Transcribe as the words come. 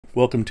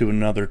Welcome to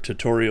another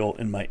tutorial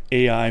in my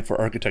AI for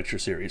Architecture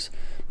series.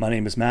 My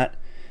name is Matt,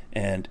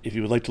 and if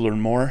you would like to learn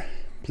more,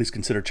 please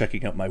consider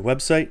checking out my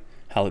website,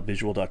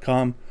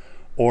 hallettvisual.com,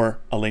 or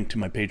a link to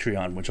my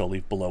Patreon, which I'll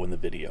leave below in the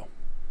video.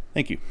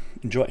 Thank you.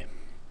 Enjoy.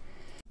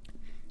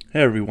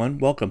 Hey everyone,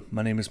 welcome.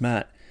 My name is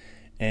Matt,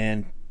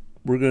 and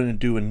we're going to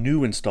do a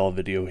new install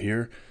video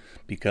here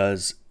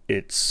because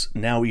it's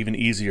now even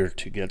easier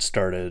to get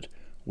started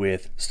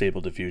with Stable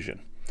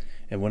Diffusion.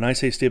 And when I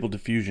say Stable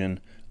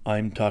Diffusion,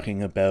 I'm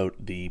talking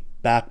about the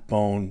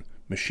backbone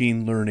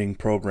machine learning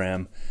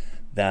program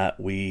that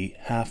we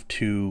have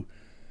to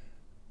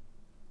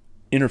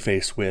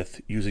interface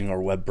with using our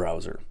web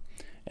browser.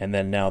 And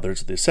then now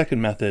there's the second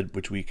method,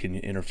 which we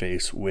can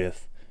interface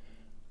with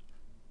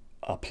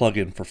a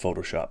plugin for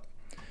Photoshop.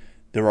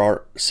 There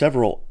are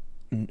several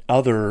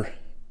other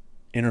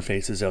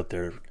interfaces out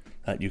there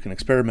that you can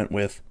experiment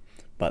with,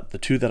 but the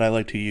two that I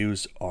like to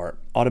use are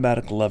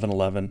Automatic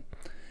 1111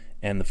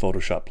 and the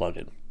Photoshop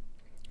plugin.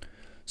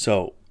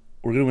 So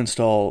we're going to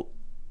install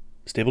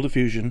Stable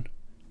Diffusion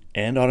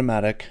and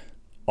Automatic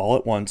all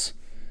at once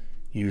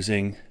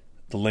using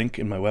the link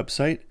in my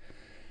website,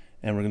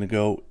 and we're going to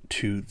go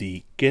to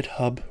the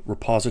GitHub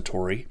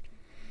repository.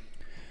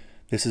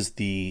 This is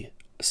the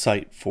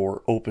site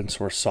for open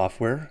source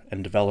software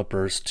and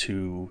developers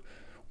to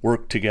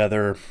work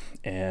together,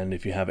 and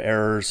if you have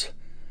errors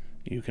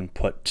you can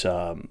put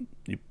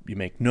you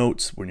make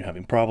notes when you're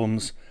having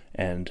problems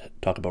and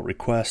talk about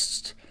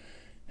requests.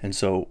 And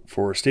so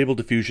for Stable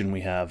Diffusion, we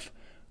have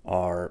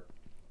our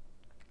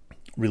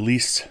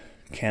release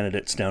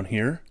candidates down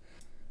here.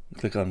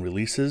 Click on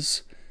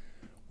releases.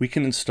 We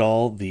can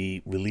install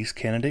the release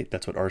candidate,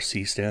 that's what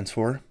RC stands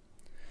for,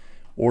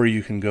 or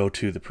you can go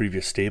to the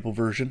previous stable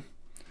version,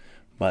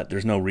 but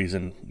there's no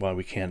reason why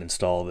we can't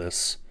install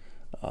this,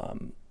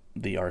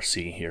 the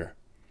RC here,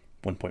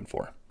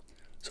 1.4.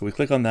 So we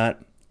click on that,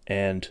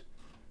 and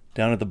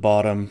down at the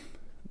bottom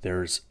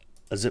there's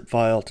a zip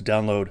file to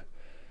download,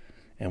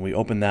 and we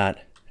open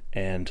that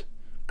and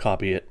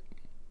copy it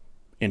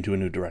into a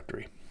new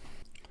directory.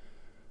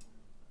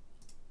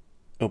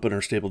 Open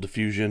our Stable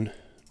Diffusion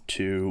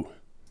to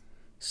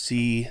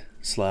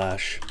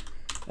C/SD.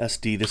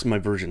 This is my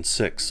version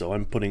 6, so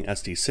I'm putting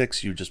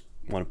SD6. You just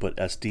want to put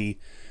SD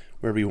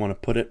wherever you want to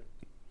put it.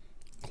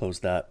 Close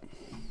that.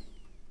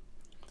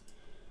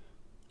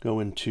 Go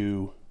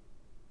into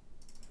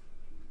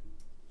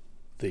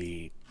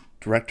the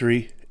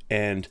directory,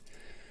 and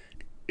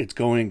it's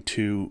going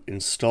to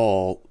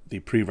install the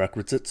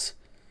prerequisites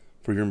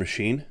for your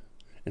machine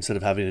instead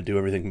of having to do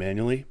everything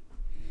manually.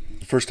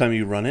 The first time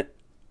you run it,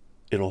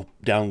 it'll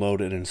download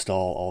and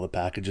install all the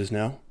packages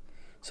now,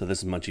 so this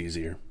is much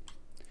easier.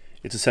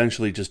 It's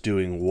essentially just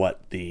doing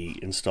what the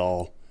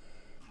install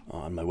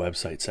on my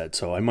website said,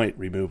 so I might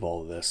remove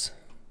all of this.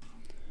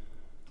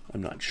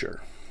 I'm not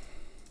sure.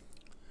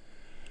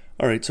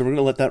 Alright, so we're going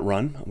to let that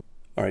run.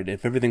 Alright,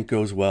 if everything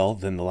goes well,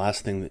 then the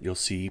last thing that you'll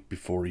see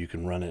before you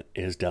can run it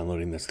is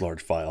downloading this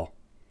large file.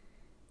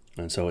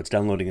 And so it's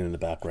downloading it in the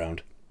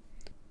background.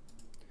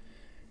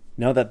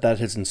 Now that that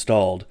has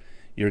installed,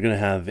 you're going to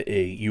have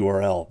a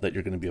URL that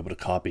you're going to be able to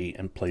copy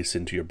and place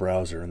into your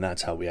browser, and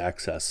that's how we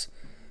access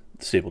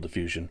Stable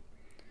Diffusion.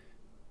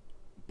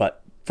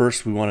 But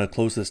first we want to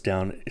close this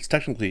down. It's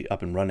technically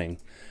up and running,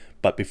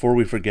 but before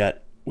we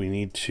forget, we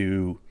need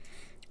to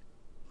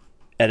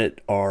edit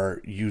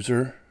our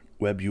user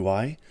web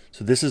UI.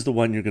 So this is the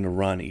one you're going to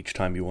run each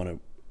time you want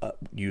to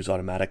use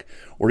Automatic,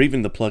 or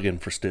even the plugin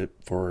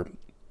for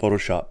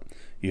Photoshop.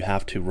 You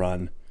have to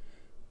run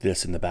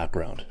this in the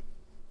background.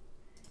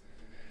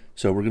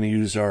 So we're going to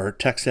use our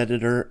text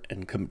editor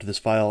and come to this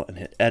file and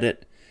hit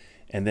edit,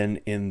 and then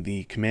in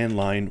the command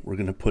line we're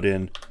going to put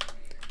in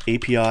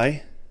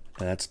API,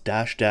 and that's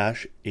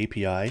 --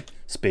 API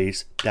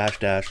space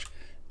 --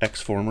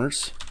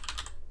 xformers,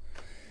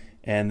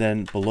 and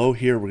then below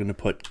here we're going to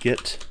put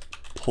git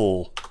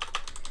pull.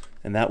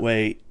 And that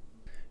way,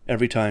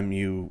 every time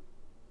you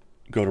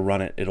go to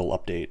run it, it'll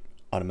update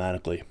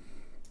automatically.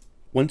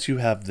 Once you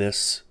have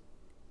this,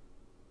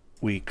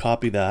 we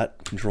copy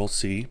that,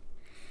 Control-C,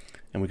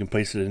 and we can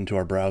place it into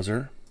our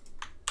browser.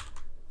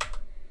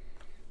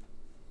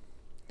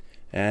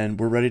 And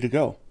we're ready to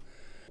go.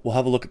 We'll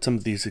have a look at some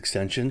of these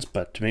extensions,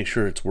 but to make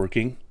sure it's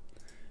working,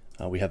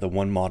 we have the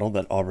one model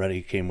that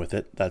already came with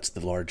it. That's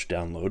the large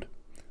download.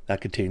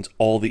 That contains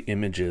all the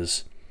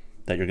images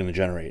that you're going to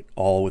generate,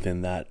 all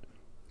within that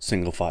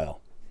single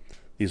file.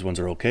 These ones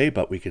are okay,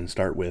 but we can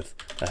start with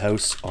a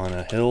house on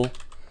a hill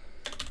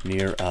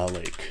near a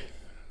lake,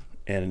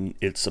 and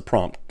it's a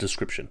prompt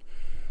description,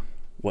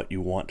 what you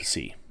want to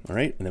see. All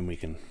right, and then we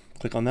can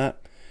click on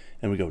that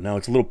and we go. Now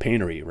it's a little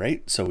paintery,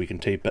 right? So we can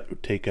take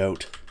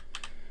out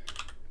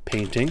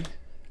painting.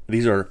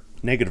 These are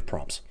negative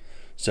prompts,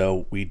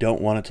 so we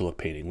don't want it to look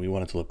painting, we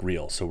want it to look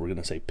real. So we're going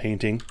to say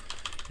painting,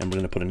 and we're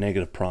going to put a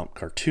negative prompt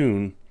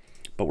cartoon,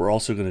 but we're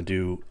also going to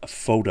do a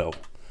photo.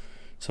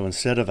 So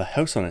instead of a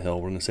house on a hill,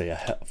 we're going to say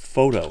a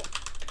photo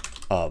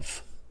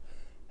of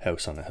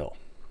house on a hill.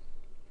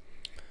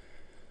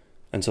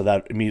 And so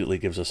that immediately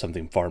gives us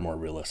something far more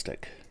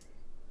realistic.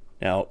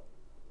 Now,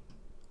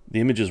 the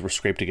images were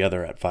scraped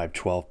together at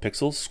 512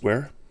 pixels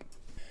square.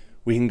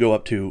 We can go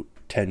up to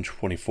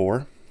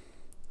 1024,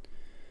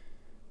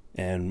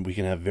 and we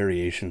can have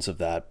variations of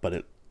that, but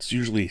it's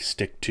usually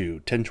stick to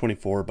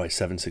 1024 by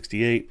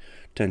 768,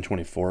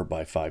 1024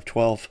 by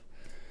 512,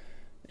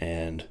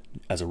 and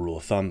as a rule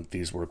of thumb,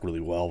 these work really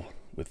well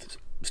with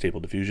Stable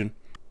Diffusion.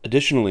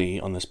 Additionally,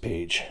 on this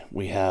page,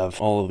 we have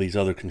all of these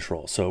other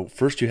controls. So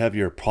first you have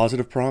your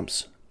positive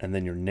prompts, and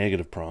then your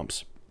negative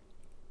prompts.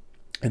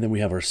 And then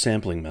we have our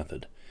sampling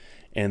method.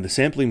 And the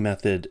sampling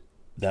method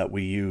that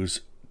we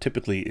use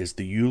typically is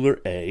the Euler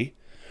A,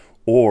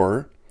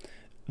 or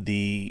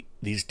these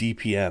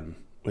DPM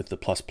with the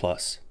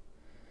plus.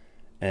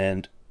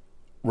 And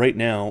right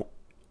now,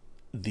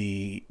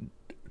 the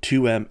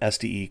 2M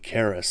SDE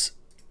Keras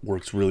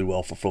works really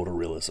well for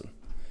photorealism.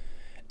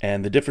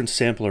 And the different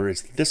sampler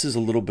is, this is a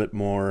little bit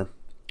more,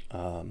 is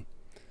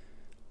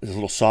a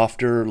little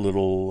softer, a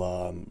little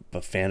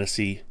a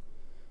fantasy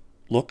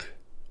look.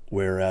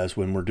 Whereas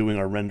when we're doing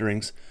our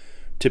renderings,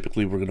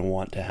 typically we're going to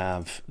want to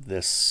have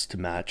this to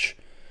match,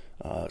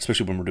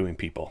 especially when we're doing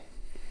people.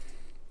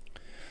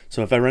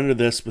 So if I render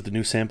this with the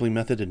new sampling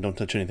method and don't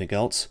touch anything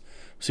else,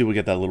 see, we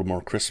get that a little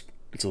more crisp.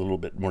 It's a little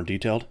bit more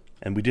detailed.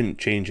 And we didn't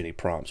change any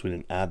prompts. We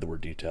didn't add the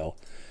word detail.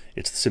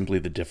 It's simply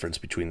the difference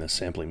between the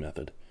sampling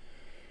method.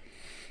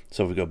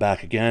 So if we go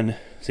back again,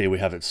 say we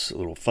have it's a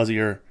little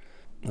fuzzier.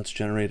 Let's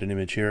generate an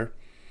image here.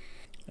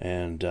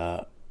 And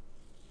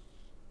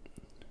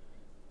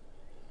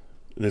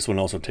this one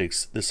also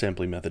takes, this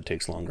sampling method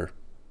takes longer.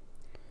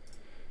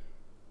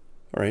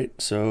 All right,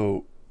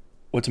 so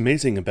what's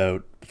amazing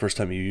about the first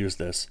time you use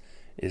this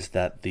is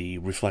that the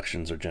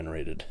reflections are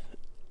generated.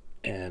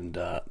 And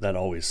that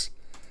always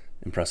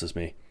impresses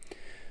me.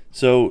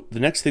 So the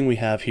next thing we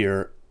have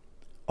here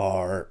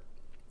are,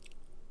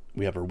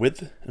 we have our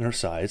width and our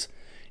size.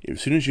 As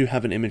soon as you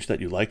have an image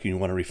that you like and you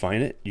want to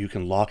refine it, you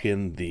can lock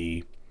in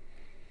the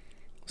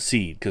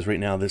seed, because right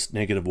now this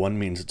 -1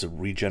 means it's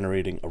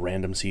regenerating a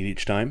random seed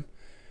each time.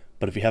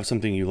 But if you have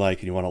something you like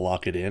and you want to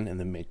lock it in and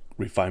then make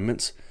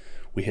refinements,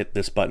 we hit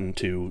this button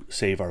to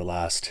save our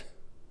last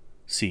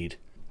seed.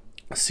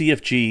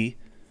 CFG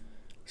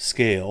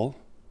scale,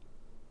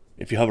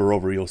 if you hover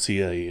over, you'll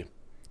see a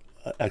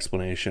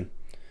explanation.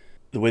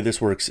 The way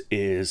this works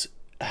is,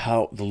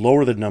 how the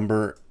lower the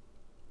number,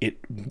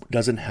 it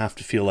doesn't have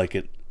to feel like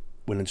it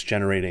when it's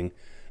generating,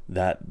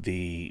 that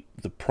the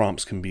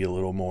prompts can be a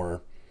little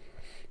more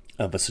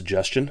of a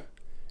suggestion.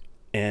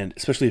 And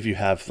especially if you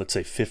have, let's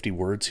say, 50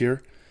 words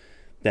here,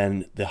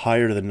 then the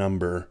higher the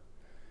number,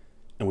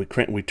 and we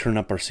turn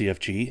up our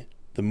CFG,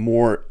 the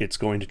more it's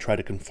going to try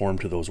to conform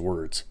to those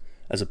words,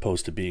 as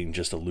opposed to being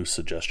just a loose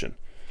suggestion.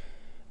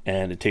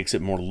 And it takes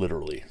it more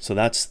literally. So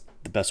that's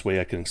the best way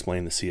I can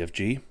explain the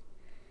CFG.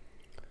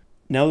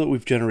 Now that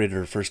we've generated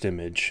our first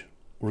image,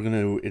 we're going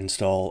to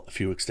install a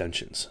few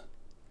extensions.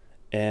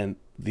 And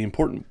the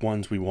important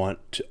ones we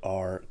want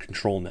are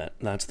ControlNet.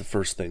 And that's the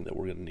first thing that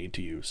we're going to need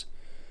to use.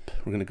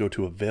 We're going to go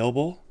to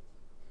Available,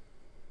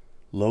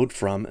 Load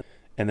From,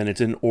 and then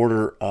it's in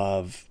order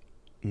of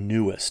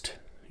newest.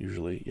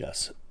 Usually,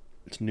 yes,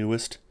 it's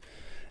newest.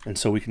 And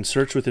so we can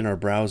search within our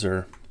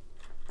browser.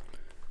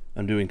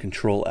 I'm doing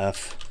Control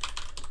F,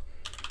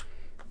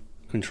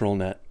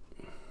 ControlNet.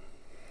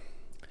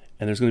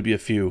 And there's going to be a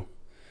few.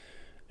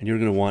 And you're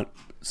going to want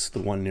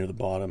the one near the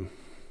bottom.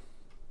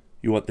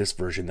 You want this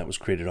version that was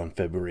created on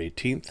February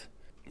 18th.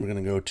 We're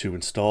going to go to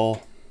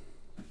Install.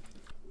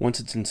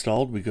 Once it's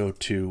installed, we go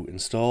to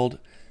Installed,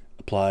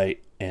 Apply,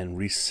 and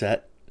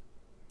Reset.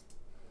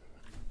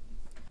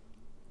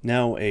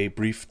 Now a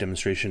brief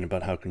demonstration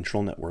about how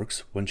ControlNet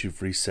works. Once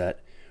you've reset,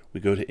 we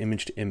go to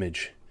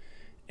Image.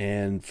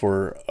 And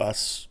for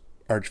us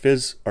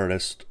ArchViz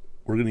artists,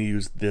 we're going to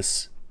use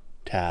this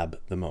tab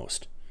the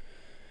most.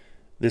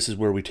 This is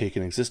where we take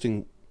an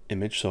existing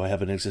image, so I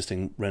have an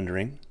existing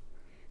rendering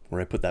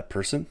where I put that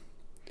person.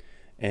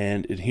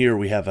 And in here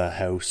we have a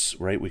house,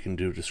 right? We can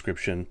do a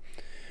description.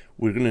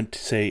 We're going to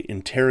say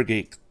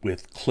interrogate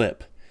with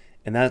clip,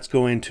 and that's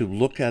going to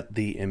look at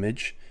the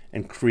image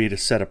and create a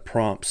set of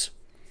prompts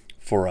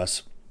for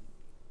us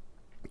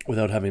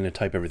without having to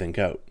type everything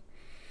out.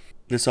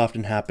 This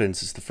often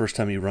happens, is the first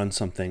time you run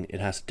something, it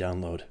has to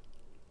download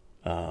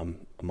a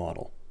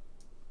model.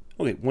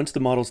 Okay, once the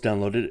model's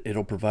downloaded,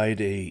 it'll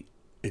provide a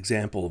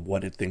example of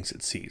what it thinks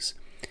it sees.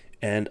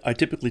 And I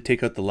typically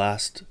take out the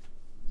last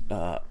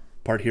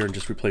part here and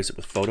just replace it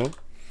with photo,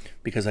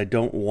 because I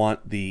don't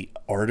want the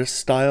artist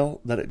style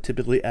that it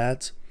typically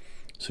adds.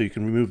 So you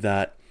can remove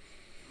that.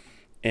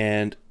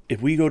 And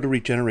if we go to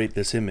regenerate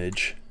this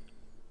image,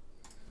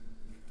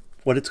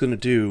 what it's going to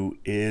do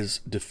is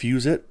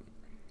diffuse it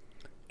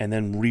and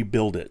then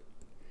rebuild it.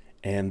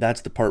 And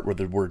that's the part where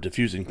the word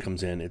diffusing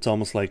comes in. It's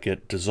almost like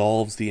it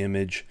dissolves the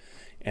image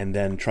and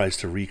then tries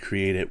to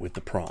recreate it with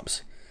the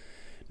prompts.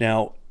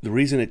 Now, the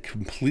reason it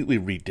completely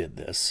redid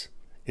this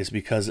is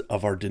because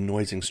of our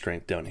denoising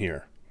strength down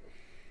here.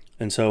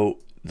 And so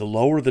the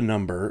lower the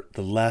number,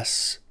 the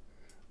less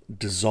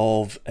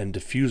dissolve and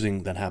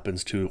diffusing that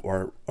happens to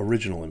our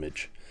original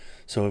image.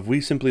 So if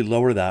we simply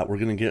lower that, we're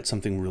going to get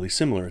something really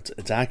similar.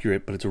 It's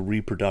accurate, but it's a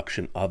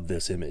reproduction of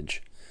this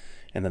image.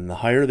 And then the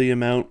higher the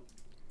amount,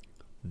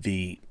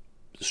 the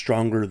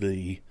stronger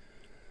the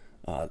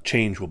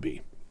change will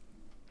be.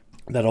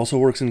 That also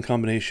works in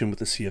combination with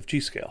the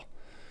CFG scale.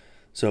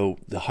 So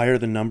the higher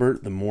the number,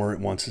 the more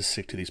it wants to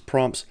stick to these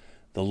prompts.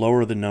 The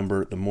lower the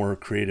number, the more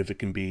creative it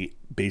can be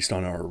based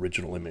on our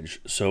original image.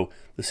 So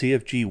the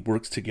CFG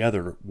works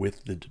together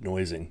with the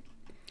denoising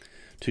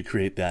to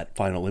create that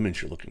final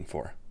image you're looking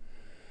for.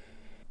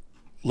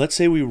 Let's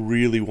say we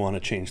really want to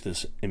change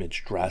this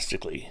image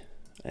drastically.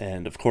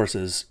 And of course,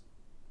 as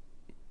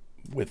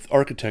with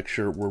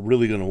architecture, we're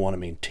really going to want to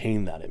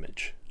maintain that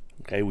image.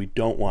 Okay, we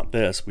don't want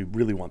this. We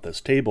really want this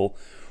table,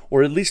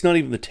 or at least not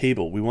even the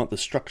table. We want the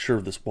structure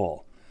of this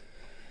wall.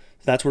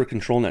 That's where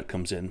ControlNet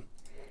comes in.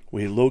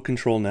 We load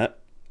ControlNet.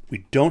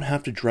 We don't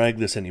have to drag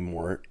this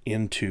anymore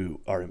into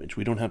our image.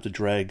 We don't have to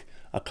drag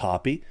a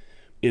copy.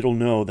 It'll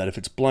know that if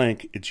it's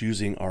blank, it's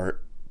using our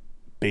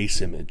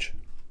base image.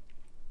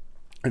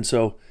 And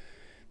so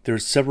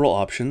there's several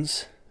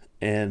options,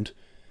 and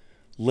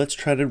let's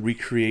try to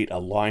recreate a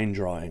line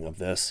drawing of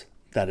this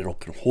that it'll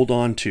can hold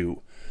on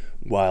to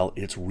while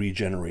it's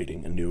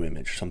regenerating a new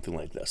image, something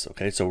like this.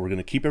 Okay, so we're going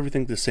to keep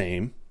everything the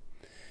same,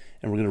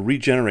 and we're going to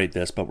regenerate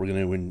this, but we're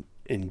going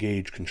to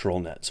engage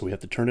ControlNet. So we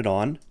have to turn it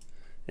on,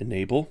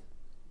 enable,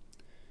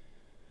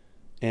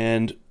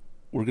 and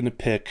we're going to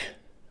pick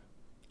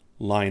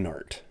line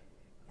art.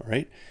 All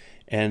right,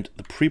 and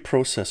the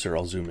preprocessor,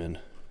 I'll zoom in.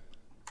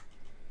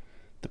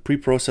 The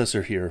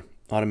preprocessor here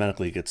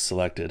automatically gets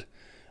selected,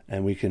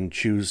 and we can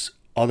choose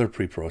other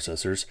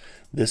preprocessors.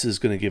 This is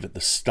going to give it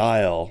the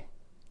style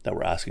that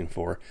we're asking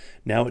for.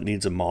 Now it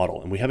needs a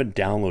model, and we haven't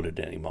downloaded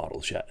any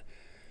models yet.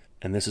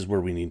 And this is where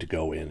we need to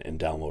go in and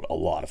download a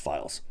lot of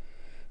files.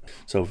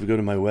 So if we go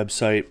to my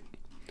website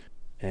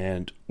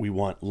and we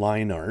want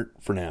line art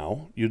for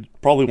now, you'd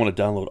probably want to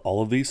download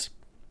all of these,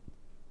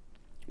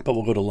 but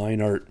we'll go to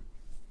line art,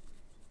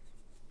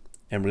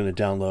 and we're going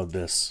to download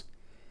this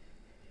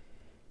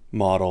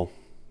model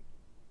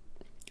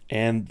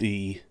and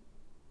the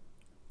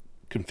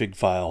config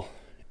file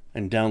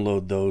and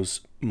download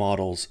those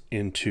models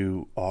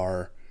into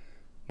our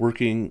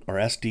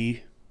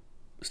SD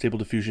Stable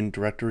Diffusion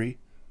directory,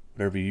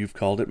 whatever you've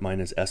called it. Mine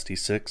is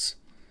SD6.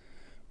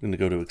 I'm going to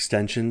go to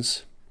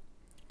extensions,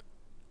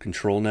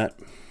 ControlNet,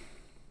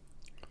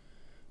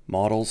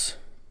 models,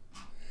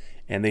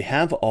 and they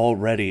have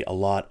already a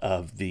lot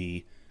of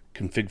the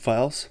config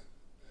files,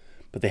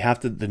 but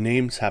the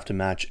names have to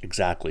match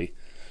exactly.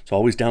 So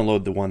always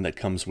download the one that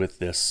comes with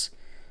this,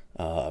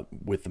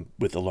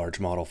 with a large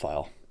model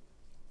file.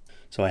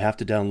 So I have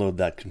to download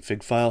that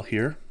config file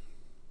here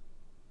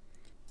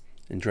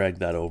and drag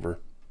that over.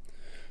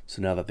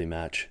 So now that they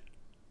match.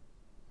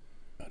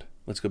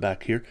 Let's go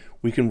back here.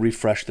 We can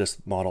refresh this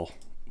model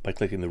by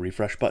clicking the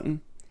refresh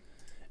button,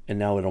 and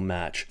now it'll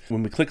match.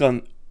 When we click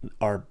on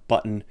our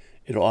button,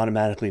 it'll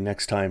automatically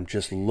next time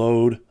just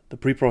load the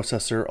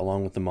preprocessor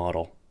along with the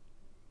model.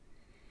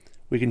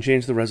 We can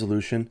change the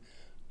resolution.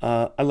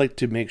 I like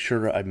to make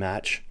sure I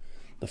match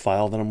the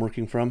file that I'm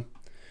working from.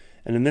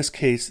 And in this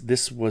case,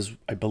 this was,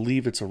 I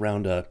believe it's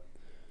around a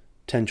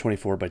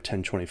 1024 by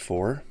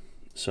 1024.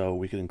 So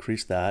we can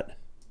increase that.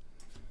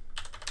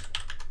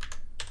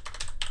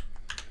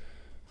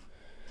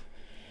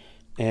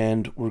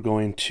 And we're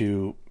going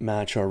to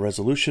match our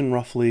resolution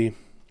roughly.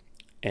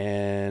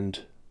 And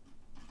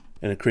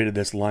it created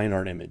this line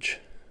art image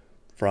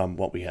from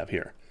what we have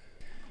here.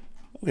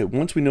 Okay,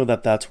 once we know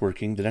that that's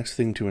working, the next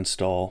thing to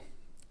install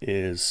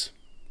is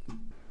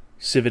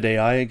Civet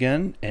AI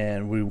again,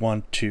 and we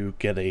want to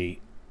get a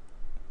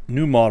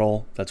new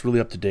model that's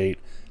really up to date,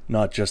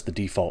 not just the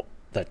default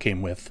that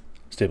came with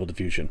Stable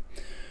Diffusion.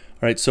 All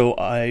right, so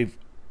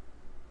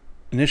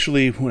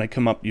initially when I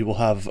come up, you will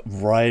have a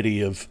variety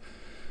of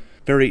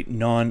very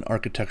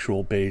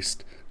non-architectural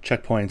based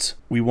checkpoints.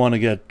 We want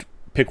to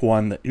pick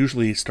one that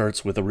usually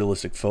starts with a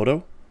realistic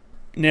photo.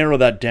 Narrow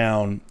that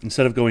down.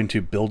 Instead of going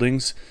to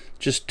buildings,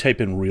 just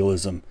type in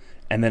realism,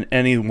 and then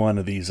any one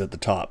of these at the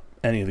top.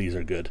 Any of these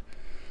are good.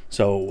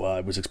 So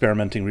I was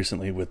experimenting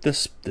recently with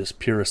this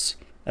Purist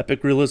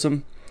Epic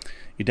Realism.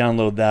 You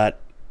download that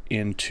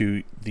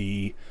into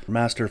the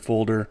master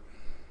folder,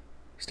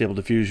 Stable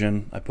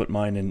Diffusion. I put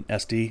mine in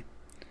SD,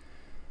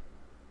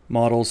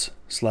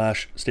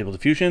 models/Stable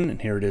Diffusion,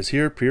 and here it is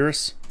here,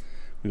 Purist.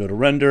 We go to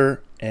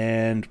render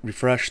and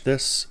refresh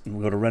this, and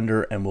we go to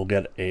render, and we'll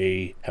get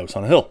a house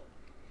on a hill.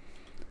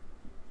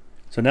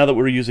 So now that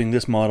we're using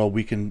this model,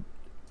 we can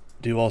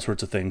do all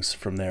sorts of things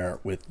from there.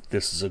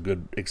 This is a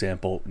good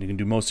example. You can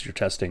do most of your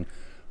testing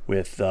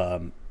with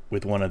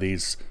one of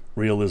these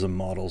realism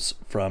models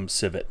from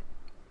Civet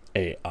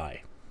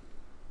AI.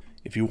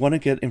 If you want to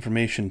get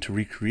information to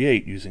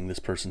recreate using this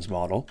person's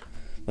model,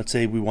 let's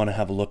say we want to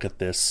have a look at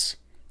this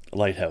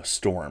lighthouse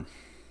storm.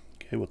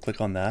 Okay, we'll click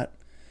on that,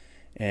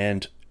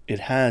 and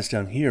it has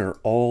down here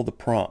all the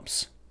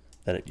prompts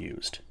that it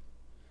used.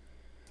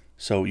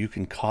 So you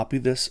can copy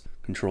this,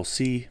 Control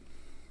C,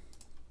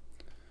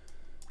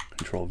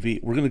 Control V.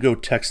 We're going to go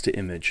text to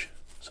image.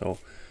 So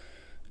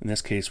In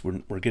this case,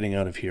 we're getting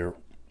out of here.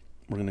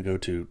 We're going to go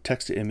to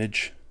text to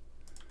image,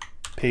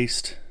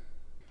 paste,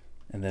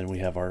 and then we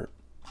have our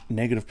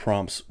negative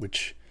prompts,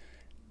 which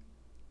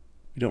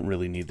we don't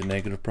really need the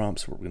negative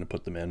prompts, so we're going to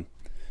put them in.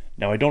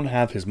 Now I don't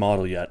have his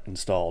model yet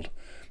installed,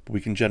 but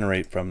we can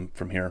generate from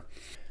here.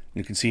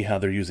 You can see how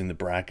they're using the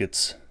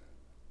brackets,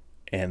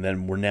 and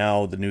then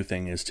the new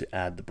thing is to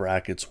add the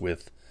brackets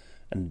with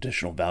an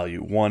additional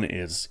value. One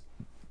is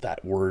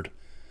that word,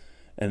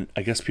 and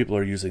I guess people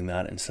are using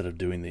that instead of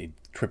doing the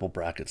triple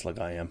brackets like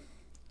I am.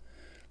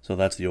 So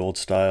that's the old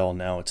style.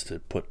 Now it's to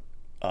put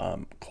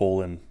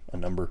colon, a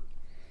number.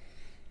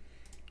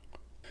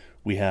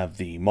 We have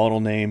the model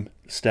name,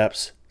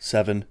 steps,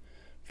 7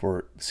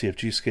 for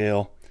CFG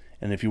scale.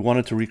 And if you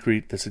wanted to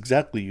recreate this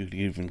exactly, you could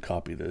even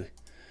copy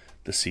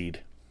the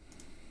seed.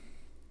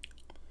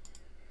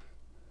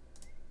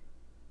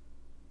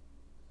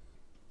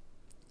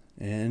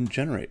 And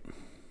generate.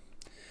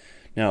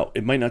 Now,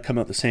 it might not come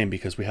out the same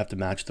because we have to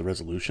match the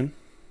resolution.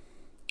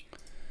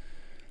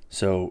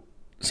 So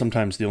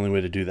sometimes the only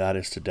way to do that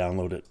is to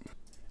download it.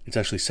 It's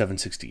actually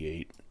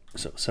 768.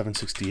 So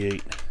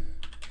 768,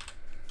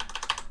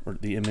 or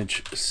the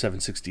image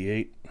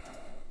 768.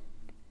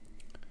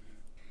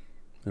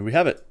 There we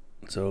have it.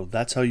 So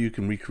that's how you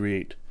can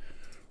recreate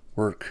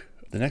work.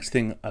 The next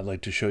thing I'd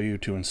like to show you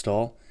to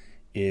install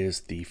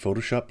is the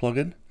Photoshop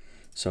plugin.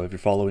 So if you're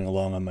following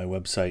along on my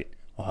website,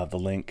 I'll have the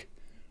link.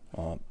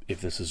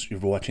 If you're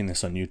watching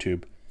this on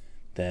YouTube,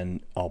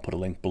 then I'll put a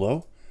link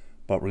below.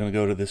 But we're going to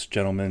go to this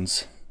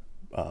gentleman's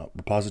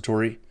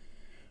repository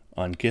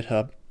on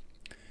GitHub.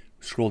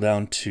 Scroll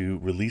down to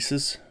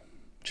releases,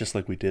 just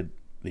like we did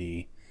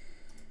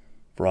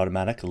for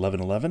automatic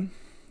 1111.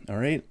 All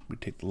right, we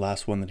take the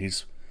last one that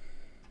he's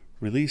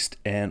released,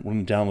 and we're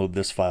going to download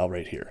this file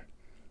right here.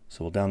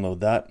 So we'll download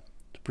that.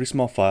 It's a pretty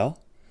small file.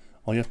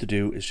 All you have to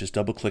do is just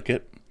double click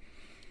it,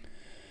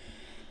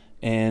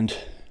 and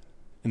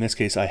in this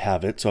case I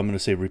have it, so I'm going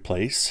to say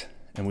replace,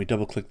 and we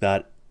double click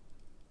that,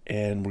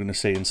 and we're going to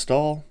say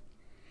install,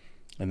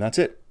 and that's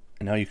it.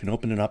 And now you can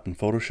open it up in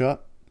Photoshop.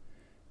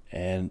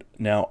 And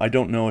now I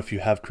don't know if you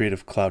have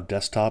Creative Cloud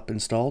Desktop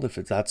installed, if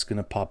that's going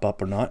to pop up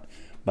or not,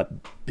 but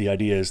the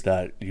idea is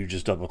that you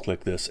just double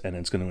click this and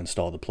it's going to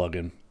install the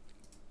plugin.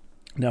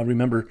 Now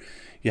remember,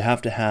 you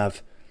have to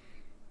have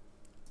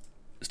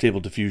Stable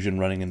Diffusion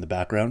running in the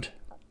background.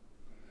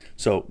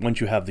 So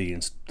once you have the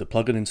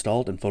plugin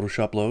installed and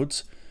Photoshop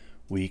loads,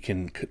 we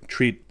can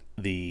treat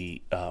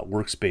the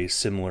workspace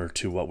similar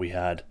to what we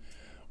had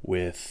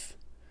with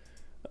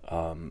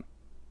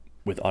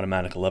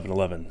automatic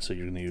 1111. So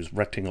you're going to use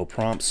rectangle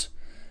prompts.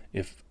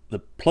 If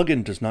the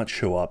plugin does not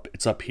show up,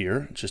 it's up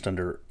here. It's just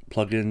under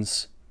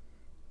plugins,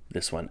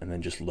 this one, and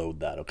then just load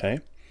that, okay?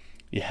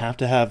 You have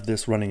to have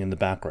this running in the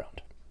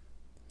background.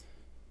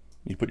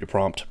 You put your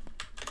prompt,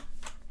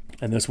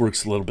 and this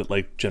works a little bit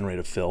like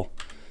generative fill,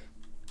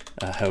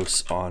 a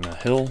house on a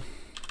hill.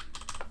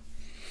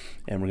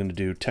 And we're going to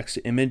do text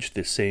to image,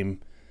 the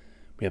same.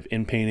 We have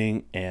in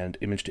painting and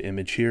image to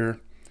image here,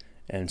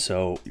 and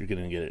so you're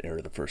going to get an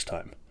error the first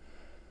time.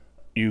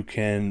 You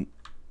can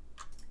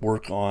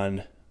work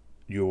on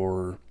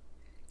your,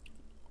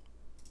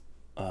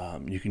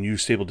 you can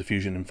use Stable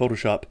Diffusion in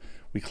Photoshop.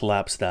 We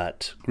collapse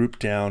that group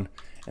down,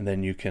 and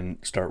then you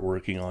can start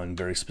working on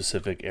very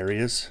specific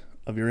areas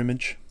of your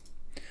image.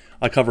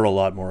 I cover a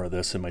lot more of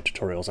this in my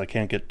tutorials. I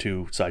can't get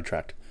too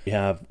sidetracked. We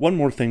have one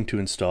more thing to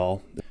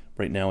install.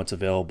 Right now it's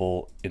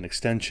available in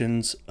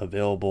extensions,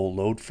 available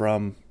load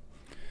from.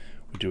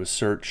 We do a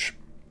search,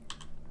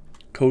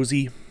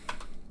 Cozy,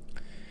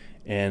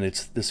 and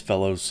it's this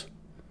fellow's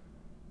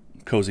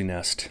Cozy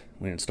Nest.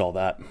 We install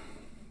that.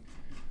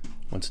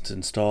 Once it's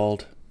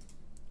installed,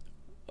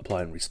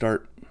 apply and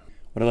restart.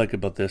 What I like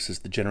about this is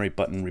the generate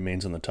button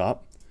remains on the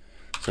top.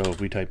 So if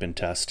we type in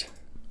test,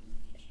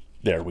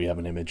 there we have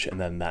an image, and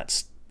then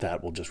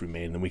that will just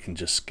remain, and then we can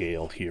just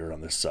scale here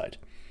on this side.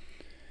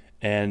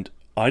 And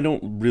I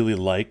don't really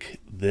like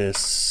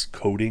this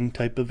coding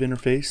type of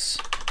interface.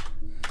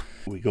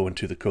 We go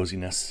into the Cozy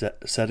Nest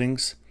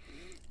settings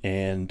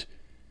and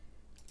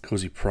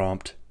Cozy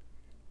prompt,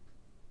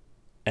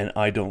 and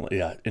I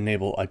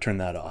turn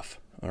that off.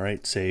 All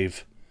right,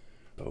 save.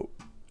 So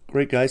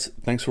great, guys,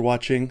 thanks for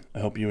watching. I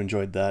hope you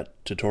enjoyed that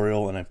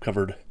tutorial, and I've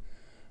covered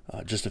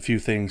just a few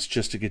things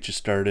just to get you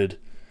started.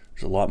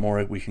 There's a lot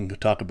more we can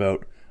talk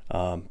about,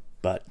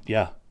 but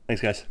yeah,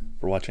 thanks guys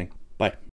for watching. Bye.